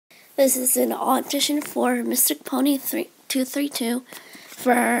This is an audition for Mystic Pony 232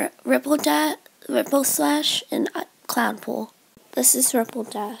 for Ripple Slash, and Cloud Pool. This is Ripple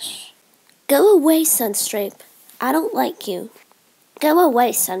Dash. Go away, Sunstripe. I don't like you. Go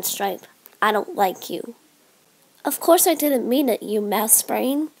away, Sunstripe. I don't like you. Of course I didn't mean it, you mouse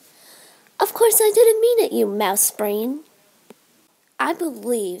brain. Of course I didn't mean it, you mouse brain. I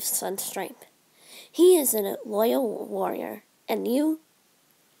believe Sunstripe. He is a loyal warrior, and you're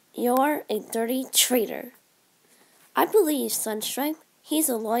a dirty traitor. I believe Sunstripe. He's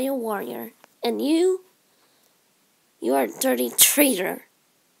a loyal warrior, and you're a dirty traitor.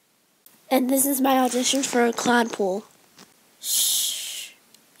 And this is my audition for Cloud Pool. Shh.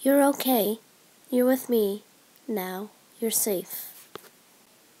 You're okay. You're with me now. You're safe.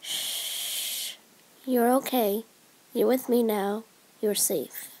 Shh. You're okay. You're with me now. You're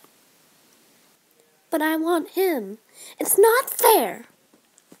safe. But I want him. It's not fair.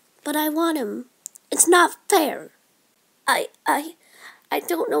 But I want him. It's not fair. I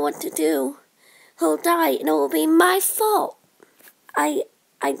don't know what to do. He'll die and it will be my fault. I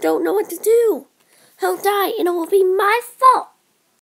don't know what to do. He'll die and it will be my fault.